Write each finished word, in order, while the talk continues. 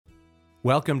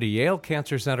Welcome to Yale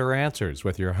Cancer Center Answers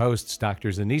with your hosts,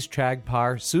 Drs. Anees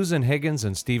Chagpar, Susan Higgins,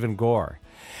 and Stephen Gore.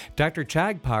 Dr.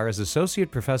 Chagpar is Associate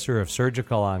Professor of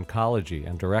Surgical Oncology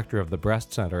and Director of the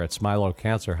Breast Center at Smilow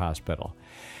Cancer Hospital.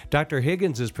 Dr.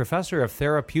 Higgins is Professor of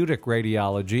Therapeutic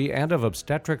Radiology and of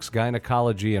Obstetrics,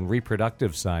 Gynecology, and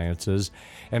Reproductive Sciences,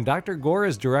 and Dr. Gore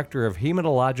is Director of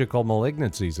Hematological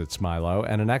Malignancies at Smilow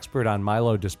and an expert on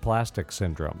myelodysplastic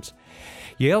syndromes.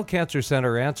 Yale Cancer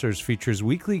Center Answers features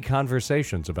weekly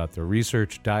conversations about the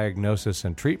research, diagnosis,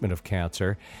 and treatment of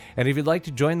cancer. And if you'd like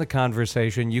to join the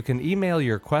conversation, you can email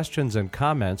your questions and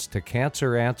comments to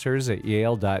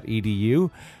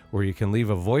canceranswers@yale.edu, or you can leave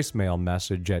a voicemail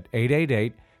message at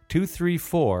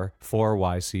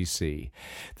 888-234-4YCC.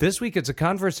 This week, it's a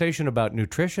conversation about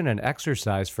nutrition and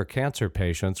exercise for cancer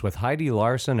patients with Heidi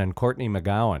Larson and Courtney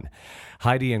McGowan.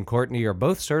 Heidi and Courtney are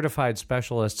both certified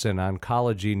specialists in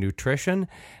oncology nutrition,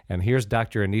 and here's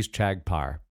Dr. Anees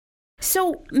Chagpar.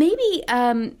 So maybe,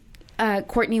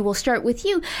 Courtney, we'll start with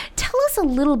you. Tell us a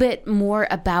little bit more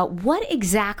about what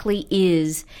exactly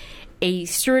is a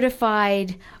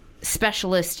certified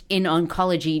specialist in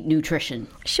oncology nutrition.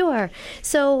 Sure.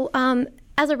 So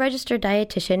as a registered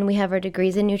dietitian, we have our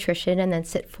degrees in nutrition and then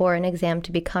sit for an exam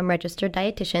to become registered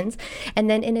dietitians. And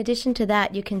then in addition to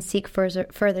that, you can seek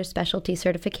further specialty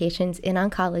certifications in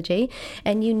oncology.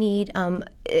 And you need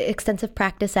extensive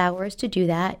practice hours to do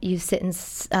that. You sit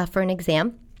for an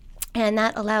exam. And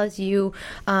that allows you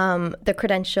the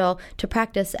credential to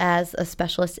practice as a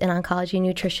specialist in oncology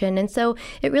nutrition. And so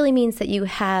it really means that you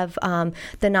have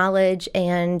the knowledge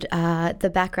and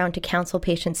the background to counsel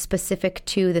patients specific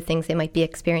to the things they might be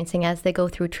experiencing as they go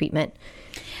through treatment.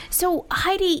 So,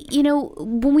 Heidi,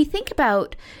 when we think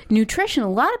about nutrition, a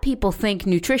lot of people think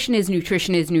nutrition is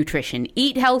nutrition is nutrition.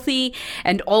 Eat healthy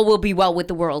and all will be well with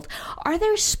the world. Are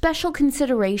there special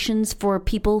considerations for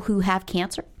people who have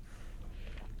cancer?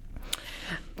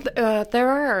 There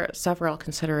are several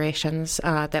considerations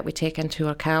that we take into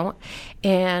account,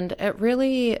 and it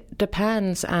really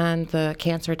depends on the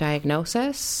cancer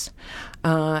diagnosis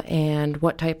and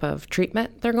what type of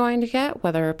treatment they're going to get,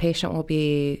 whether a patient will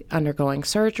be undergoing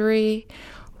surgery,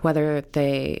 whether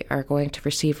they are going to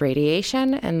receive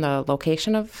radiation and the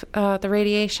location of the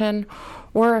radiation,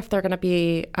 or if they're going to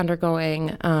be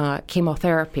undergoing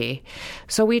chemotherapy.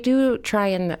 So we do try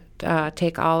and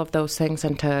take all of those things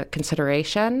into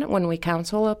consideration when we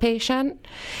counsel a patient.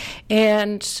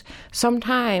 And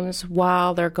sometimes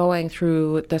while they're going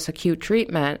through this acute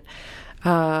treatment,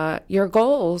 your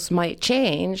goals might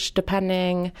change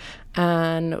depending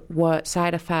on what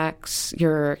side effects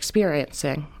you're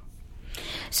experiencing.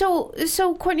 So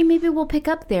Courtney, maybe we'll pick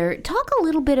up there. Talk a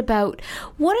little bit about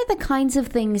what are the kinds of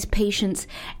things patients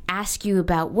ask you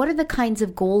about? What are the kinds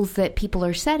of goals that people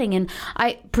are setting? And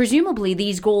presumably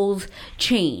these goals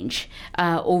change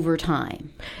over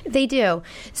time. They do.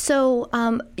 So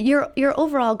your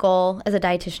overall goal as a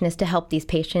dietitian is to help these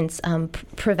patients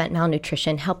prevent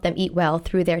malnutrition, help them eat well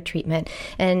through their treatment.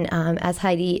 And as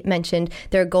Heidi mentioned,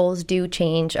 their goals do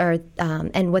change,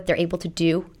 and what they're able to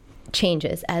do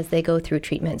changes as they go through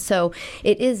treatment. So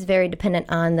it is very dependent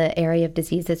on the area of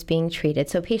disease that's being treated.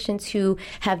 So patients who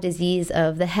have disease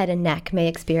of the head and neck may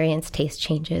experience taste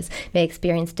changes, may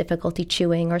experience difficulty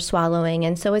chewing or swallowing.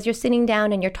 And so as you're sitting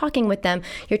down and you're talking with them,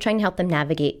 you're trying to help them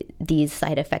navigate these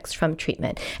side effects from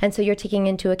treatment. And so you're taking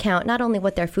into account not only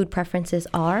what their food preferences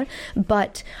are,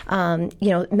 but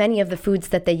many of the foods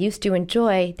that they used to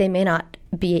enjoy, they may not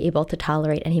be able to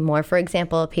tolerate anymore. For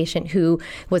example, a patient who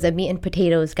was a meat and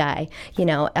potatoes guy,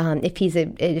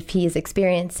 if he is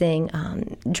experiencing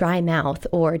dry mouth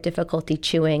or difficulty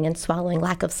chewing and swallowing,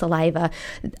 lack of saliva,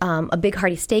 a big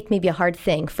hearty steak may be a hard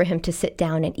thing for him to sit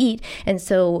down and eat. And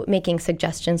so making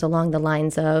suggestions along the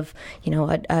lines of,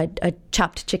 a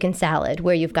chopped chicken salad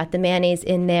where you've got the mayonnaise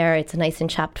in there, it's nice and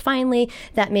chopped finely,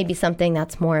 that may be something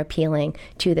that's more appealing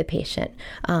to the patient.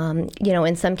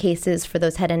 In some cases for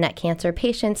those head and neck cancer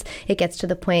patients, it gets to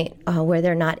the point where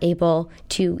they're not able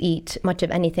to eat much of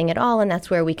anything at all, and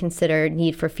that's where we consider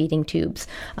need for feeding tubes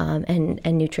and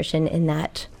nutrition in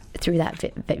that through that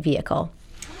vehicle.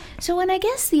 So, and I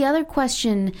guess the other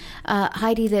question,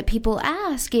 Heidi, that people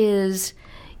ask is,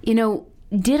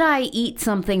 did I eat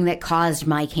something that caused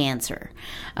my cancer?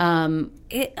 Are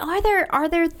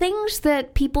there things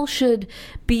that people should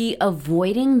be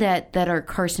avoiding that are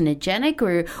carcinogenic,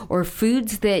 or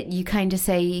foods that you kind of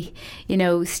say,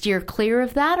 steer clear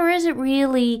of that? Or is it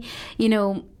really,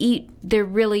 there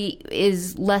really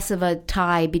is less of a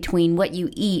tie between what you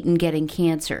eat and getting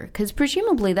cancer? Because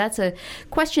presumably that's a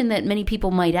question that many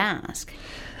people might ask.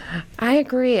 I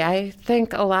agree. I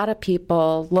think a lot of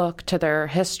people look to their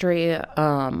history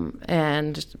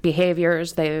and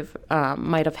behaviors they've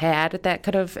might have had that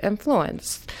could have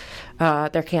influenced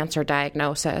their cancer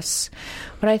diagnosis.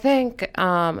 But I think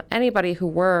anybody who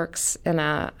works in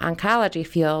an oncology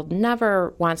field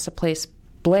never wants to place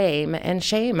blame and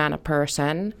shame on a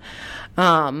person.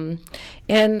 And,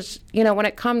 when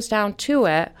it comes down to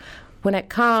it, when it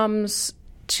comes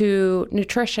to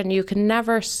nutrition, you can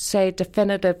never say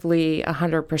definitively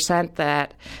 100%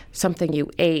 that something you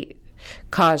ate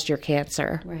caused your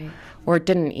cancer, right, or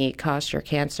didn't eat caused your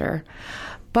cancer.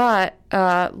 But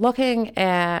looking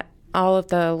at all of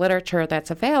the literature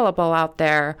that's available out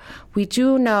there, we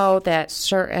do know that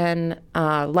certain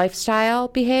lifestyle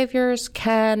behaviors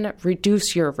can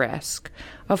reduce your risk.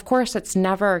 Of course, it's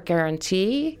never a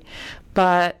guarantee,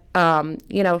 but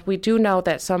we do know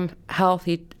that some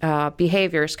healthy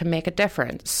behaviors can make a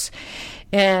difference.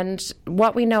 And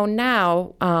what we know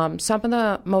now, some of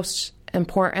the most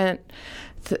important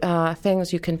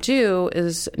things you can do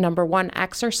is, number one,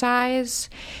 exercise,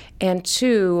 and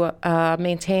two,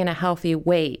 maintain a healthy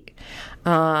weight.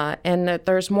 And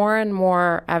there's more and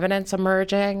more evidence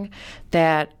emerging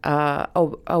that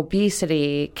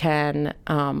obesity can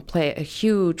play a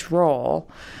huge role.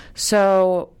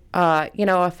 So,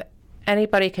 if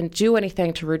anybody can do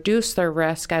anything to reduce their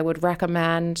risk, I would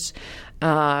recommend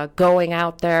going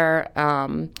out there,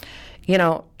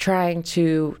 trying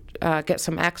to get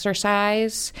some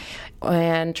exercise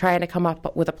and trying to come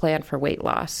up with a plan for weight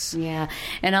loss. Yeah.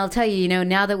 And I'll tell you,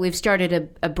 now that we've started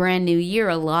a brand new year,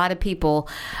 a lot of people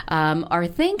are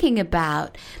thinking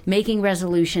about making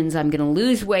resolutions. I'm going to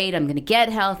lose weight. I'm going to get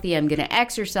healthy. I'm going to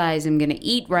exercise. I'm going to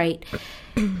eat right.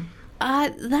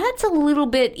 That's a little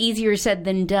bit easier said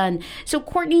than done. So,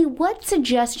 Courtney, what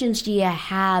suggestions do you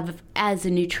have as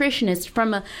a nutritionist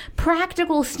from a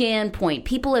practical standpoint?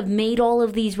 People have made all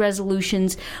of these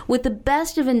resolutions with the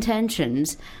best of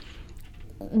intentions.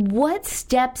 What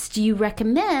steps do you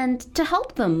recommend to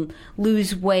help them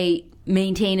lose weight,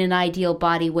 maintain an ideal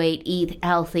body weight, eat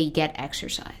healthy, get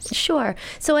exercise? Sure.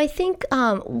 So I think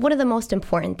one of the most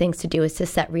important things to do is to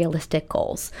set realistic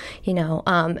goals.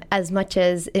 As much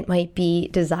as it might be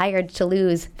desired to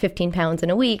lose 15 pounds in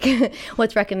a week,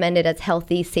 what's recommended as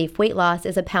healthy, safe weight loss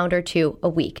is a pound or two a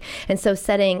week. And so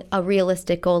setting a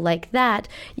realistic goal like that,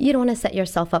 you don't want to set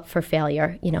yourself up for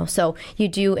failure. So you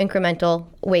do incremental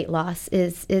weight loss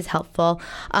is helpful.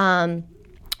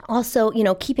 Also,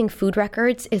 keeping food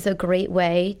records is a great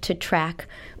way to track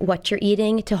what you're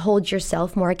eating, to hold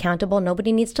yourself more accountable.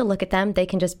 Nobody needs to look at them. They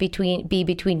can just be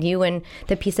between you and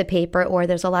the piece of paper, or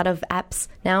there's a lot of apps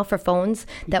now for phones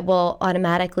that will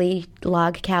automatically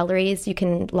log calories. You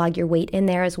can log your weight in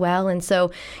there as well. And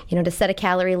so, to set a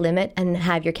calorie limit and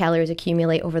have your calories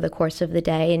accumulate over the course of the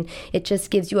day. And it just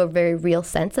gives you a very real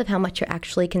sense of how much you're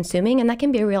actually consuming. And that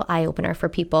can be a real eye-opener for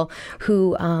people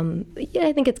who,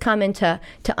 I think it's common to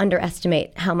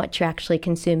underestimate how much you're actually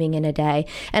consuming in a day.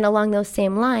 And along those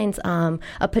same lines,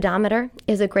 a pedometer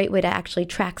is a great way to actually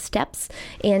track steps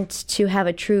and to have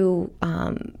a true,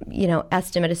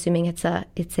 estimate, assuming it's a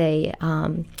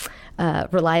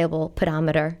reliable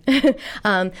pedometer.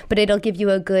 But it'll give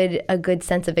you a good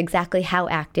sense of exactly how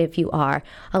active you are.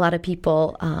 A lot of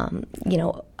people,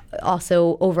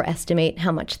 also overestimate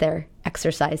how much they're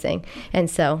exercising. And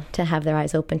so to have their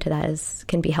eyes open to that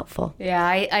can be helpful. Yeah,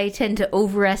 I tend to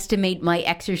overestimate my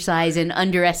exercise and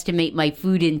underestimate my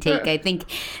food intake. I think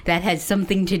that has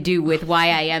something to do with why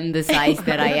I am the size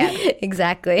that I am.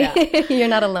 Exactly. Yeah. You're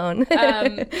not alone.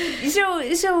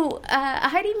 So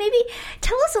Heidi, maybe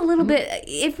tell us a little bit,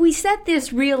 if we set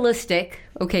this realistic,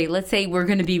 okay, let's say we're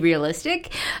going to be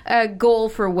realistic, goal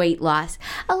for weight loss.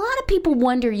 A lot of people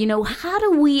wonder, how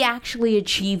do we actually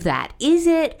achieve that? Is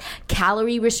it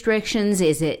calorie restrictions?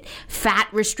 Is it fat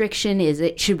restriction?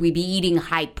 Should we be eating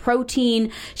high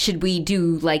protein? Should we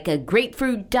do like a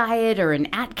grapefruit diet or an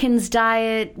Atkins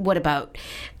diet? What about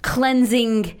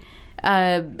cleansing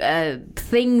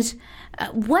things?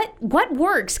 What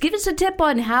works? Give us a tip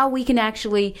on how we can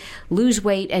actually lose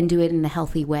weight and do it in a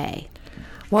healthy way.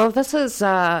 Well, this is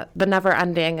the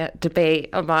never-ending debate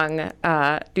among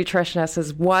nutritionists,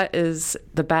 is what is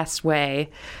the best way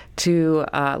to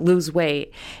lose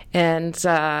weight. And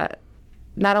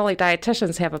not only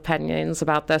dietitians have opinions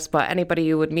about this, but anybody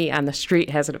you would meet on the street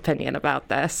has an opinion about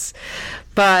this.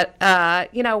 But,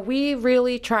 we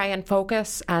really try and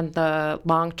focus on the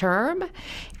long term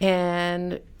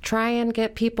and try and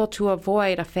get people to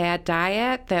avoid a fad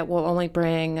diet that will only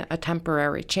bring a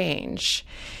temporary change.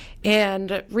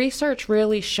 And research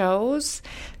really shows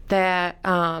that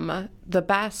the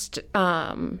best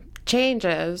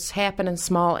changes happen in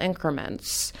small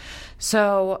increments.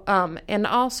 So, and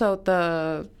also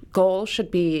the goal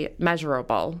should be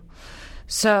measurable.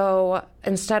 So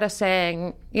instead of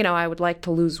saying, I would like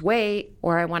to lose weight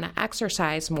or I want to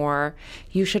exercise more,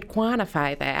 you should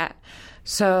quantify that.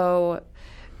 So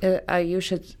you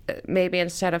should maybe,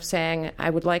 instead of saying, I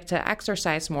would like to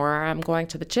exercise more, or I'm going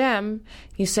to the gym,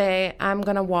 you say, I'm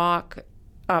going to walk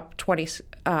up 20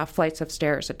 flights of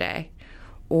stairs a day.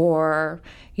 Or,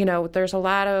 there's a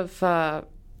lot of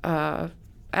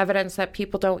evidence that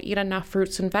people don't eat enough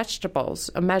fruits and vegetables.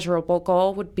 A measurable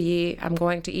goal would be, I'm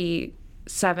going to eat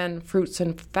 7 fruits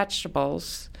and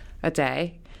vegetables a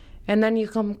day. And then you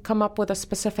can come up with a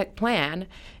specific plan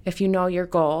if you know your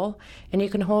goal, and you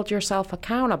can hold yourself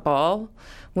accountable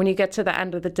when you get to the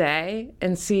end of the day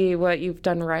and see what you've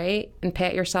done right and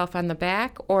pat yourself on the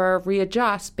back, or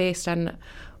readjust based on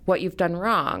what you've done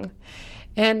wrong.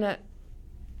 And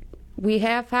we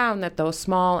have found that those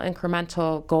small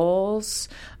incremental goals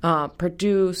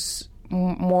produce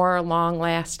more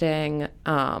long-lasting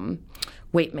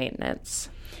weight maintenance.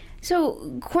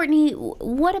 So, Courtney,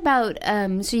 what about,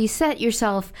 so you set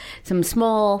yourself some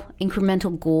small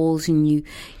incremental goals and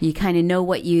you kind of know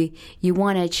what you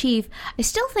want to achieve. I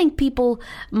still think people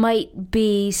might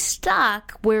be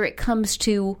stuck where it comes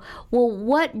to, well,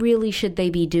 what really should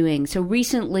they be doing? So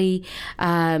recently,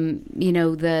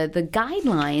 the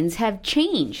guidelines have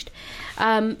changed.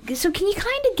 So can you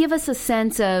kind of give us a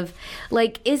sense of,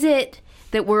 like, is it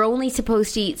that we're only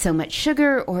supposed to eat so much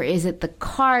sugar, or is it the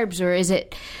carbs, or is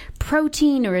it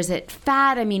protein, or is it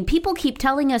fat? I mean, people keep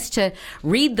telling us to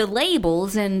read the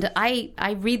labels, and I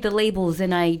read the labels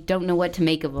and I don't know what to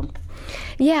make of them.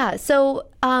 Yeah, so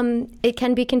it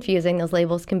can be confusing. Those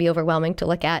labels can be overwhelming to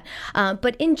look at.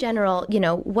 But in general,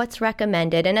 what's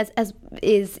recommended, and as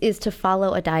is to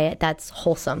follow a diet that's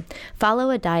wholesome. Follow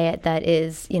a diet that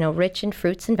is, rich in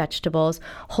fruits and vegetables,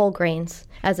 whole grains,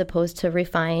 as opposed to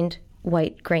refined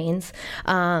white grains.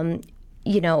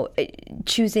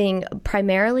 Choosing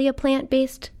primarily a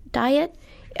plant-based diet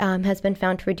has been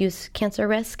found to reduce cancer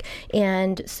risk.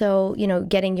 And so,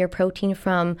 getting your protein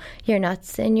from your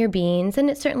nuts and your beans, and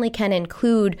it certainly can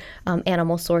include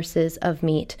animal sources of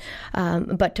meat,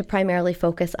 but to primarily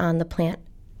focus on the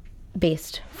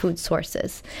plant-based food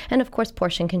sources. And of course,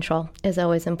 portion control is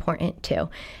always important too.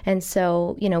 And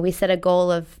so, we set a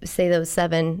goal of, say, those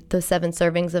seven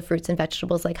servings of fruits and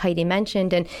vegetables like Heidi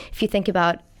mentioned. And if you think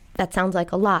about, that sounds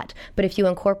like a lot, but if you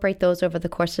incorporate those over the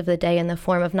course of the day in the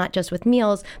form of not just with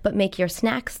meals, but make your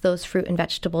snacks those fruit and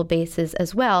vegetable bases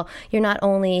as well, you're not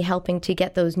only helping to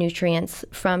get those nutrients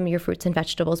from your fruits and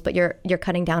vegetables, but you're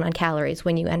cutting down on calories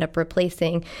when you end up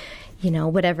replacing,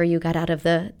 whatever you got out of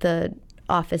the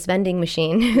office vending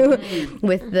machine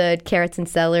with the carrots and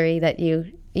celery that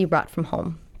you brought from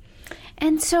home.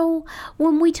 And so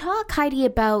when we talk, Heidi,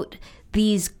 about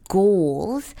these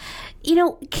goals,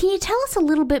 can you tell us a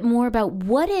little bit more about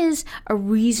what is a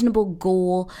reasonable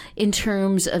goal in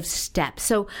terms of steps?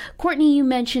 So, Courtney, you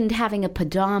mentioned having a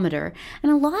pedometer,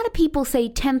 and a lot of people say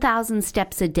 10,000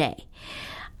 steps a day.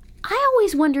 I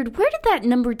always wondered, where did that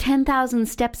number 10,000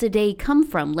 steps a day come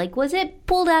from? Like, was it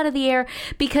pulled out of the air?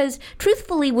 Because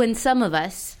truthfully, when some of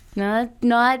us,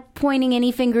 not pointing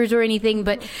any fingers or anything,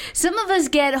 but some of us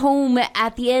get home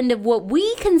at the end of what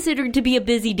we considered to be a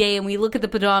busy day, and we look at the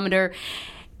pedometer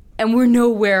and we're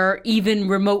nowhere even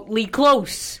remotely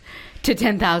close to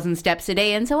 10,000 steps a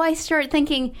day. And so I start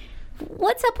thinking,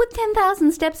 what's up with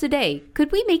 10,000 steps a day?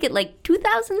 Could we make it like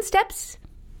 2,000 steps?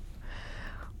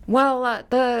 Well,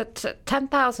 the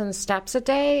 10,000 steps a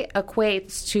day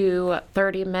equates to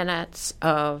 30 minutes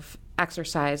of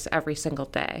exercise every single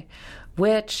day,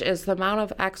 which is the amount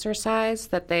of exercise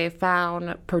that they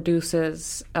found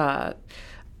produces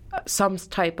some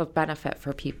type of benefit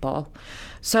for people.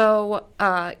 So,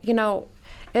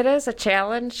 it is a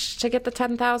challenge to get the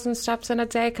 10,000 steps in a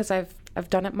day because I've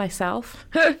done it myself.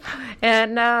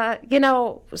 And,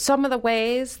 some of the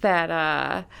ways that,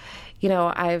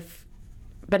 I've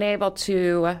been able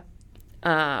to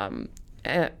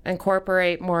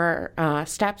incorporate more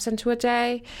steps into a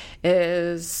day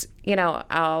is,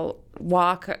 I'll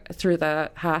walk through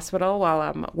the hospital while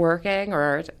I'm working,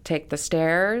 or take the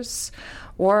stairs,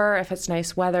 or if it's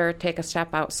nice weather, take a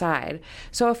step outside.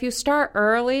 So if you start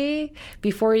early,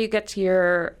 before you get to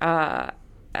your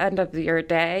end of your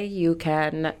day, you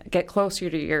can get closer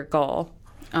to your goal.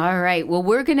 All right. Well,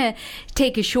 we're going to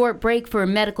take a short break for a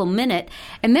medical minute,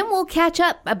 and then we'll catch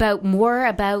up more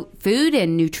about food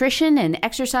and nutrition and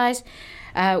exercise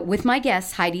with my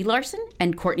guests, Heidi Larson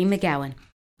and Courtney McGowan.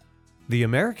 The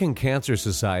American Cancer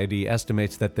Society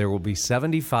estimates that there will be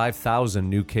 75,000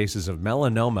 new cases of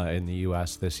melanoma in the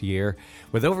U.S. this year,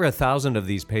 with over 1,000 of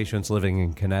these patients living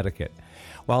in Connecticut.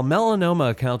 While melanoma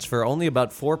accounts for only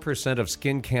about 4% of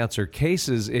skin cancer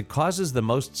cases, it causes the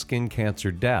most skin cancer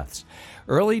deaths.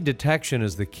 Early detection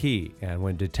is the key, and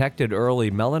when detected early,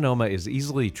 melanoma is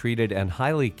easily treated and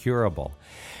highly curable.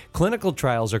 Clinical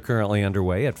trials are currently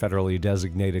underway at federally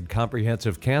designated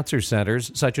comprehensive cancer centers,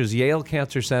 such as Yale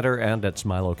Cancer Center and at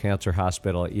Smilow Cancer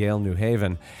Hospital at Yale New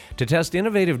Haven, to test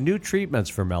innovative new treatments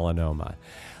for melanoma.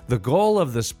 The goal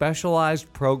of the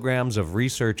Specialized Programs of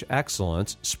Research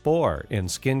Excellence, SPORE, in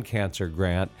Skin Cancer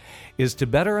grant is to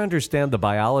better understand the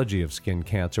biology of skin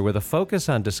cancer with a focus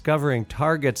on discovering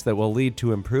targets that will lead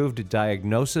to improved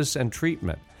diagnosis and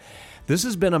treatment. This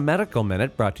has been a Medical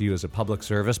Minute brought to you as a public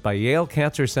service by Yale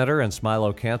Cancer Center and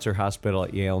Smilow Cancer Hospital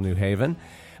at Yale New Haven.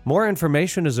 More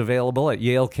information is available at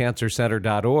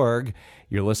yalecancercenter.org.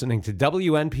 You're listening to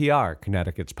WNPR,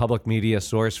 Connecticut's public media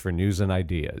source for news and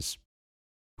ideas.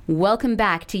 Welcome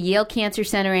back to Yale Cancer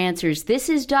Center Answers. This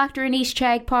is Dr. Anees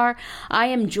Chagpar. I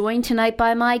am joined tonight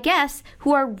by my guests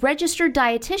who are registered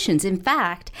dietitians. In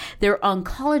fact, they're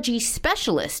oncology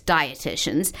specialist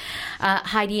dietitians,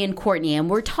 Heidi and Courtney. And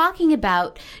we're talking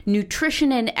about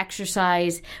nutrition and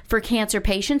exercise for cancer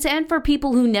patients and for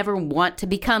people who never want to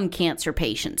become cancer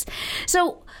patients.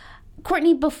 So,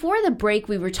 Courtney, before the break,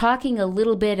 we were talking a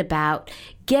little bit about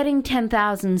getting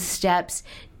 10,000 steps,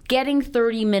 getting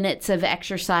 30 minutes of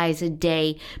exercise a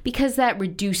day, because that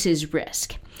reduces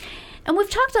risk. And we've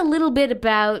talked a little bit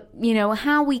about,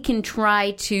 how we can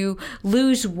try to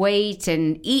lose weight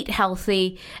and eat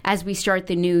healthy as we start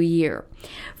the new year.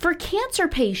 For cancer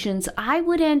patients, I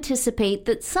would anticipate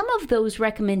that some of those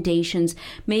recommendations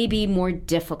may be more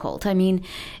difficult. I mean,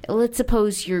 let's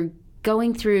suppose you're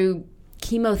going through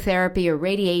chemotherapy or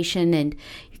radiation and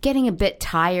you're getting a bit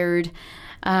tired.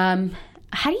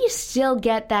 How do you still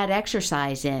get that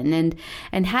exercise in?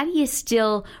 And how do you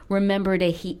still remember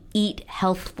to eat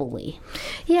healthfully?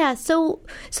 Yeah, so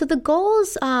the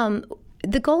goals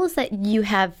that you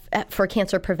have for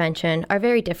cancer prevention are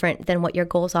very different than what your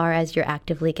goals are as you're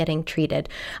actively getting treated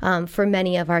for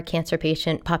many of our cancer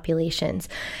patient populations.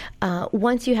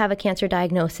 Once you have a cancer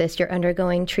diagnosis, you're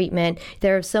undergoing treatment,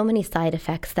 there are so many side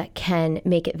effects that can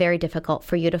make it very difficult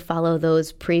for you to follow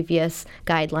those previous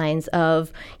guidelines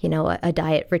of, a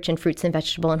diet rich in fruits and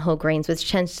vegetables and whole grains, which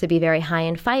tends to be very high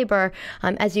in fiber.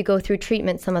 As you go through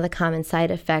treatment, some of the common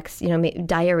side effects,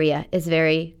 diarrhea is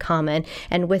very common.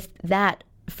 And with that,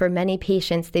 for many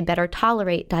patients, they better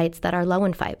tolerate diets that are low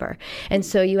in fiber. And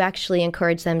so you actually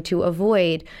encourage them to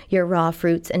avoid your raw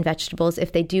fruits and vegetables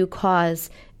if they do cause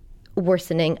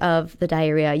worsening of the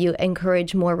diarrhea. You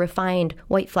encourage more refined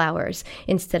white flours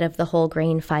instead of the whole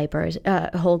grain fibers,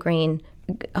 whole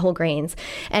grains.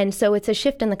 And so it's a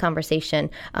shift in the conversation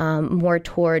more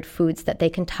toward foods that they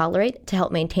can tolerate to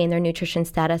help maintain their nutrition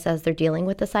status as they're dealing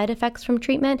with the side effects from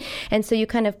treatment. And so you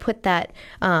kind of put that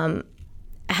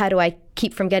how do I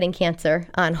keep from getting cancer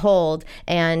on hold,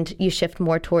 and you shift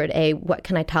more toward what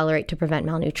can I tolerate to prevent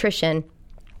malnutrition.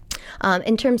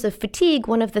 In terms of fatigue,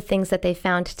 one of the things that they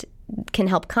found can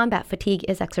help combat fatigue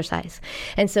is exercise.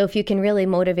 And so if you can really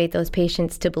motivate those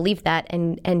patients to believe that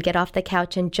and get off the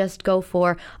couch and just go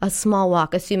for a small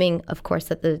walk, assuming, of course,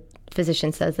 that the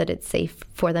physician says that it's safe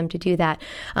for them to do that,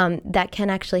 that can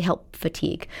actually help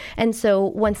fatigue. And so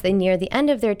once they near the end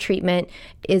of their treatment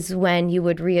is when you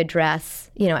would readdress,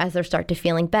 as they start to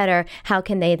feeling better, how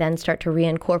can they then start to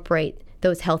reincorporate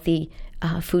those healthy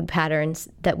food patterns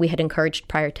that we had encouraged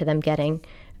prior to them getting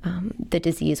the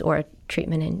disease or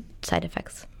treatment and side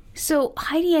effects. So,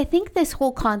 Heidi, I think this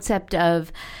whole concept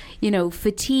of,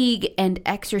 fatigue and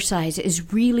exercise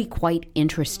is really quite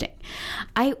interesting.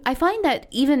 I find that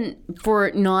even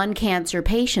for non-cancer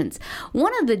patients,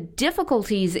 one of the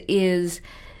difficulties is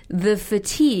the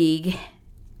fatigue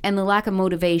and the lack of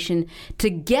motivation to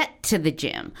get to the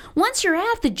gym. Once you're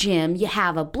at the gym, you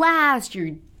have a blast,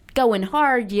 you're going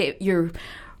hard, you're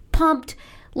pumped,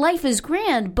 life is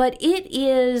grand, but it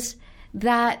is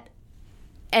that,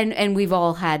 and we've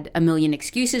all had a million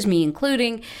excuses, me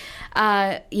including,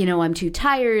 I'm too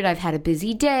tired, I've had a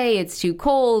busy day, it's too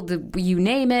cold, you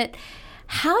name it.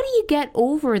 How do you get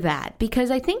over that?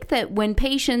 Because I think that when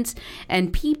patients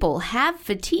and people have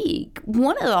fatigue,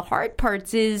 one of the hard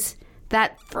parts is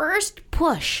that first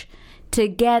push to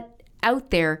get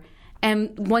out there.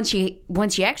 And once you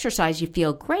exercise, you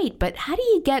feel great. But how do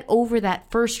you get over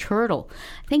that first hurdle?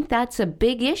 I think that's a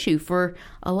big issue for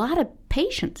a lot of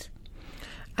patients.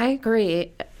 I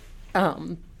agree.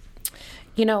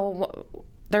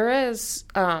 there is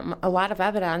a lot of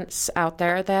evidence out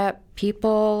there that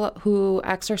people who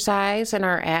exercise and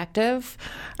are active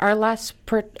are less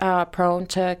prone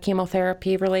to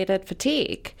chemotherapy-related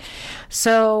fatigue.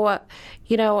 So,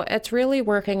 it's really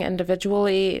working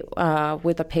individually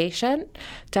with a patient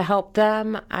to help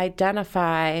them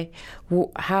identify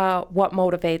what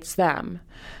motivates them.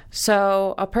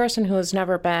 So a person who has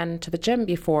never been to the gym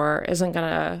before isn't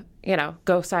going to,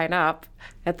 go sign up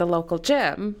at the local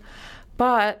gym,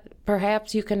 but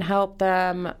perhaps you can help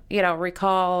them,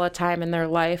 recall a time in their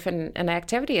life and an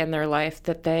activity in their life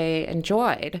that they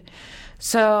enjoyed.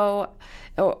 So,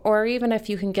 or even if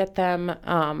you can get them,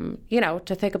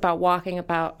 to think about walking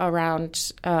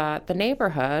around the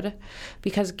neighborhood,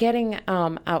 because getting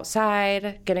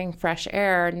outside, getting fresh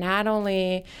air, not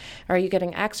only are you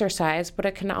getting exercise, but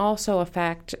it can also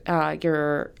affect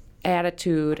your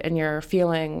attitude and your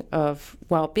feeling of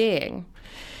well-being.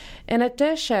 In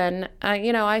addition,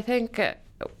 I think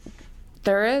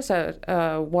there is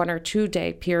a 1 or 2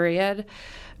 day period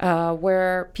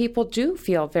where people do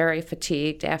feel very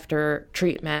fatigued after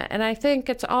treatment. And I think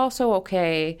it's also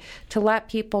okay to let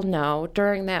people know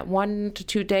during that 1 to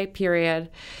 2 day period,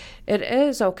 it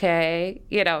is okay,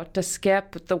 to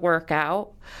skip the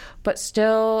workout, but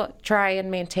still try and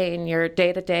maintain your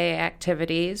day-to-day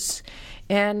activities,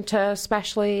 and to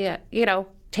especially,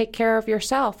 take care of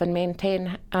yourself and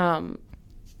maintain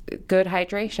good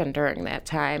hydration during that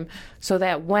time, so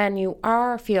that when you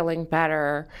are feeling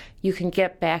better, you can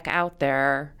get back out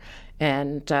there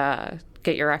and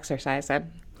get your exercise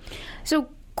in. So,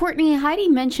 Courtney, Heidi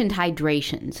mentioned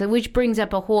hydration, which brings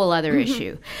up a whole other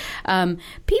issue.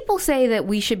 People say that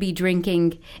we should be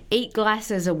drinking 8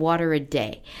 glasses of water a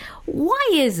day. Why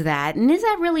is that? And is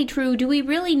that really true? Do we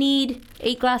really need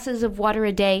 8 glasses of water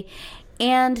a day?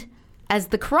 And as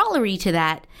the corollary to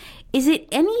that, is it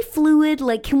any fluid?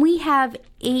 Like, can we have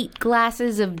 8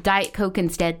 glasses of Diet Coke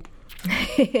instead?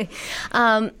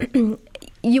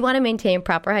 You want to maintain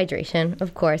proper hydration,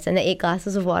 of course, and the 8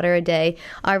 glasses of water a day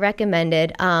are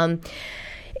recommended.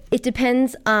 It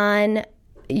depends on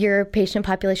your patient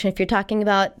population. If you're talking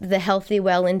about the healthy,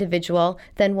 well individual,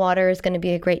 then water is going to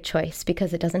be a great choice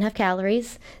because it doesn't have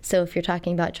calories. So if you're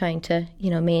talking about trying to,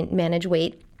 manage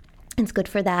weight, it's good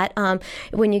for that.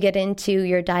 When you get into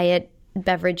your diet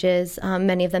beverages,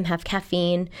 many of them have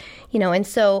caffeine, and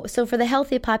so for the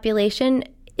healthy population,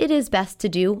 it is best to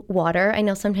do water. I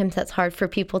know sometimes that's hard for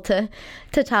people to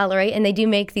tolerate, and they do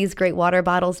make these great water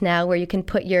bottles now where you can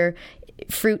put your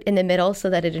fruit in the middle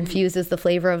so that it infuses the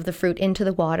flavor of the fruit into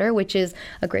the water, which is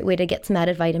a great way to get some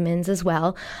added vitamins as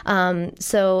well.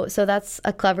 So that's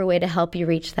a clever way to help you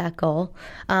reach that goal.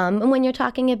 And when you're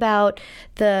talking about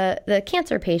the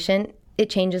cancer patient, it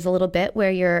changes a little bit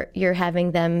where you're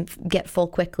having them get full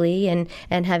quickly and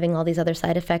having all these other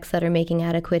side effects that are making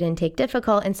adequate intake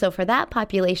difficult. And so for that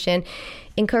population,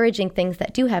 encouraging things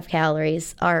that do have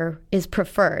calories is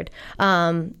preferred.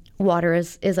 Water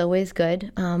is always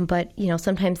good, but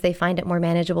sometimes they find it more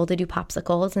manageable to do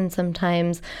popsicles, and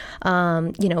sometimes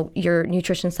your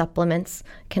nutrition supplements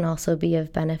can also be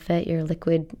of benefit, your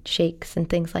liquid shakes and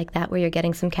things like that, where you're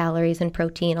getting some calories and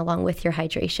protein along with your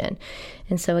hydration.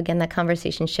 And so again, that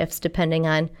conversation shifts depending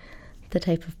on the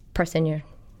type of person you're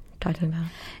talking about.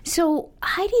 So,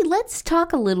 Heidi, let's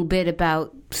talk a little bit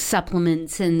about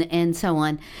supplements and so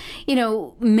on.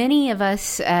 Many of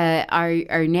us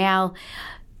are now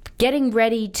getting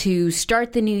ready to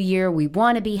start the new year. We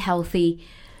want to be healthy.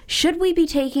 Should we be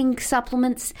taking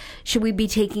supplements? Should we be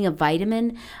taking a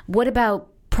vitamin? What about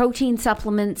protein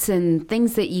supplements and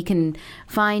things that you can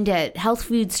find at health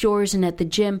food stores and at the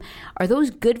gym? Are those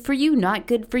good for you, not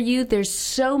good for you? There's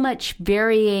so much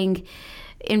varying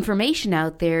information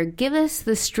out there. Give us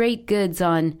the straight goods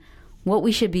on what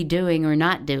we should be doing or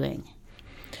not doing.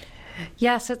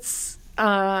 Yes, it's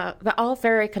all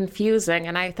very confusing,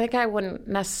 and I think I wouldn't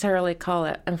necessarily call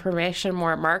it information,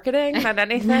 more marketing than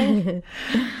anything.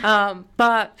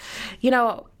 But,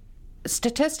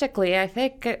 statistically, I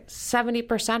think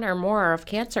 70% or more of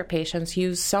cancer patients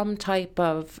use some type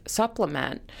of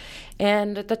supplement.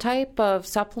 And the type of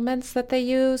supplements that they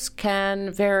use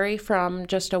can vary from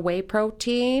just a whey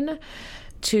protein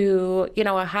to,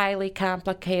 a highly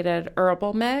complicated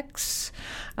herbal mix,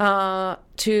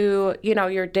 to,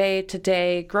 your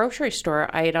day-to-day grocery store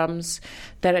items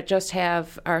that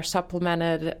are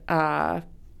supplemented,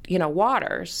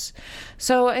 waters.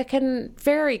 So it can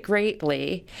vary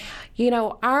greatly.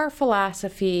 Our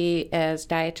philosophy as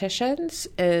dietitians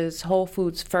is whole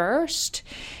foods first.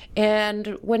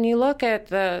 And when you look at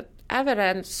the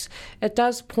evidence, it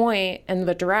does point in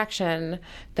the direction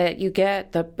that you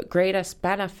get the greatest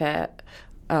benefit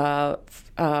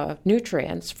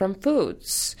nutrients from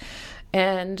foods.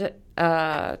 And,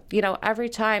 every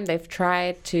time they've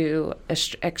tried to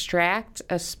extract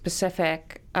a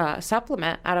specific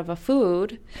supplement out of a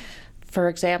food, for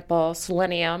example,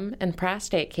 selenium in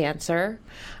prostate cancer,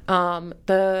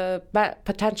 the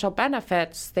potential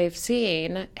benefits they've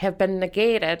seen have been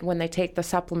negated when they take the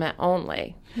supplement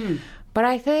only. But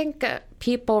I think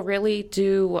people really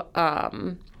do,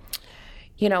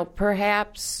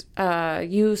 perhaps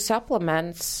use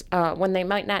supplements when they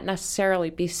might not necessarily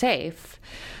be safe.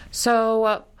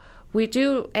 So we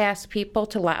do ask people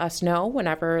to let us know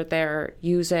whenever they're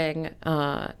using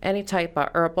any type of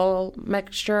herbal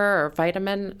mixture or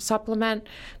vitamin supplement,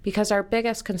 because our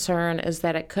biggest concern is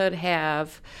that it could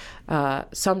have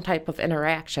some type of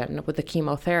interaction with the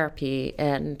chemotherapy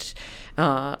and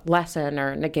lessen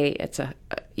or negate its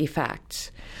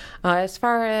effect. As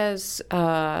far as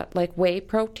like whey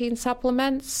protein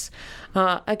supplements,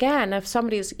 again, if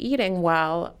somebody's eating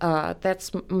well,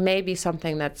 that's maybe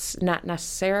something that's not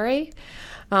necessary.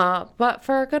 But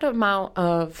for a good amount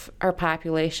of our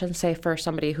population, say for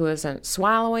somebody who isn't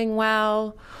swallowing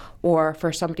well, or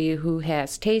for somebody who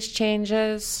has taste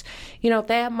changes,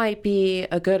 that might be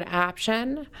a good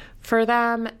option for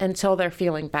them until they're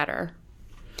feeling better.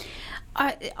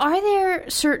 Are there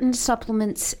certain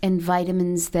supplements and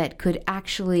vitamins that could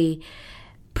actually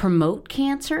promote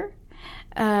cancer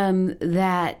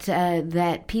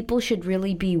that people should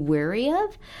really be wary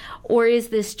of? Or is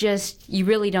this just, you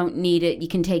really don't need it, you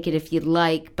can take it if you'd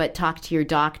like, but talk to your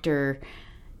doctor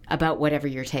about whatever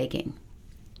you're taking?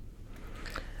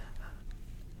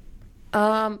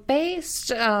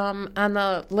 Based on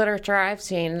the literature I've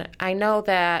seen, I know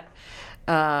that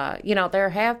there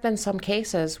have been some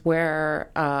cases where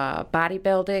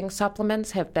bodybuilding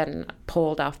supplements have been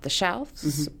pulled off the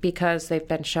shelves because they've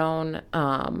been shown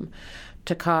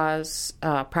to cause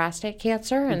prostate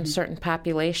cancer in certain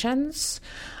populations.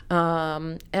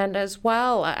 And as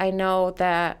well, I know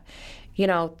that,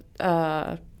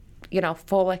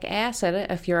 folic acid,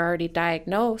 if you're already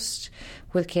diagnosed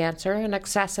with cancer in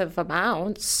excessive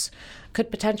amounts, could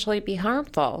potentially be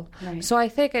harmful. Right. So I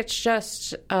think it's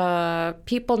just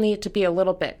people need to be a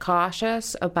little bit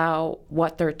cautious about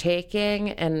what they're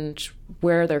taking and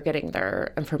where they're getting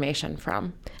their information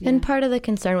from. And part of the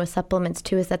concern with supplements,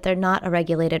 too, is that they're not a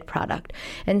regulated product.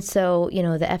 And so, the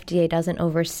FDA doesn't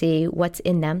oversee what's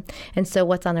in them. And so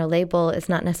what's on their label is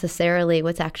not necessarily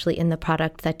what's actually in the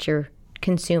product that you're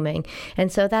consuming.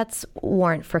 And so that's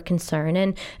warrant for concern.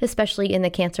 And especially in the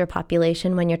cancer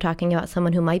population, when you're talking about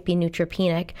someone who might be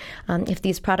neutropenic, if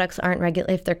these products aren't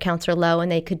regulated, if their counts are low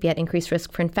and they could be at increased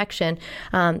risk for infection,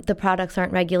 the products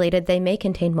aren't regulated, they may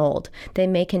contain mold. They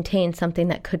may contain something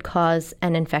that could cause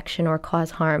an infection or cause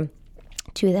harm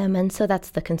to them. And so that's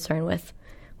the concern with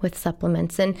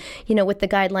supplements. And, with the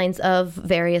guidelines of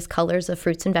various colors of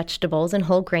fruits and vegetables and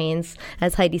whole grains,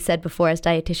 as Heidi said before, as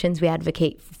dietitians, we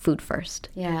advocate food first.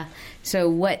 Yeah. So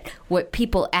what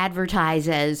people advertise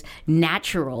as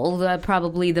natural,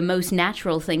 probably the most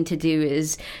natural thing to do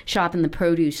is shop in the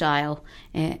produce aisle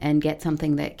and get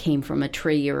something that came from a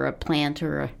tree or a plant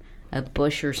or a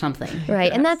bush or something.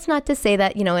 Right. And that's not to say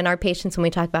that, in our patients, when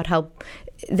we talk about how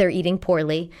they're eating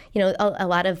poorly, a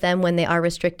lot of them, when they are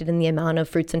restricted in the amount of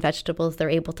fruits and vegetables they're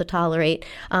able to tolerate,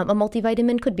 a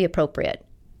multivitamin could be appropriate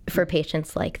for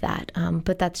patients like that.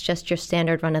 But that's just your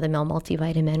standard run-of-the-mill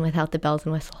multivitamin without the bells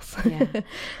and whistles. Yeah.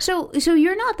 So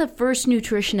you're not the first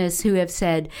nutritionists who have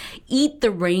said, eat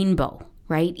the rainbow,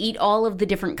 right? Eat all of the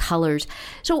different colors.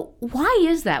 So why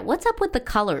is that? What's up with the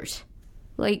colors?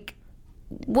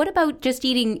 What about just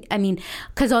eating,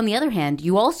 because on the other hand,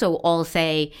 you also all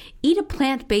say, eat a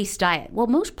plant-based diet. Well,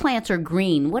 most plants are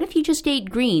green. What if you just ate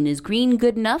green? Is green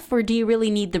good enough, or do you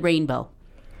really need the rainbow?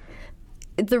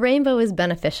 The rainbow is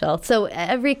beneficial. So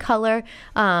every color,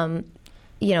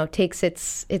 takes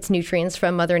its nutrients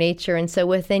from Mother Nature. And so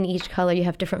within each color, you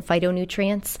have different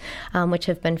phytonutrients, which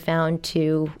have been found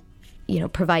to,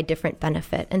 provide different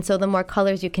benefit. And so the more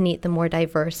colors you can eat, the more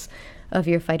diverse of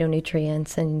your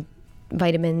phytonutrients and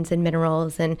vitamins and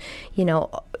minerals, and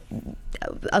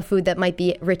a food that might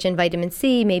be rich in vitamin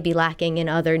C may be lacking in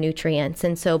other nutrients.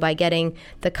 And so by getting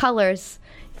the colors,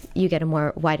 you get a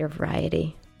more wider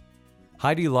variety.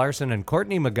 Heidi Larson and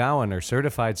Courtney McGowan are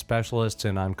certified specialists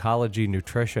in oncology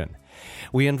nutrition.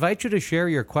 We invite you to share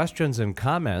your questions and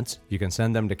comments. You can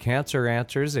send them to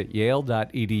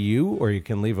canceranswers@yale.edu, or you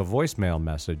can leave a voicemail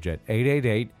message at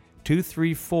 888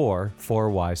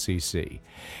 888-234-4YCC.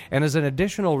 And as an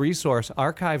additional resource,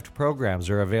 archived programs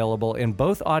are available in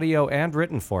both audio and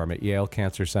written form at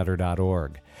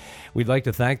yalecancercenter.org. We'd like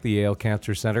to thank the Yale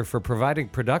Cancer Center for providing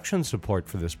production support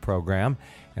for this program,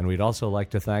 and we'd also like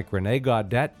to thank Renee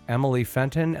Gaudette, Emily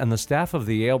Fenton, and the staff of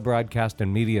the Yale Broadcast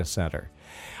and Media Center.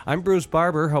 I'm Bruce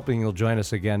Barber, hoping you'll join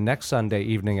us again next Sunday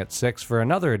evening at 6 for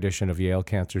another edition of Yale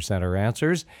Cancer Center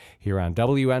Answers here on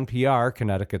WNPR,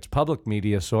 Connecticut's public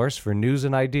media source for news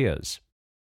and ideas.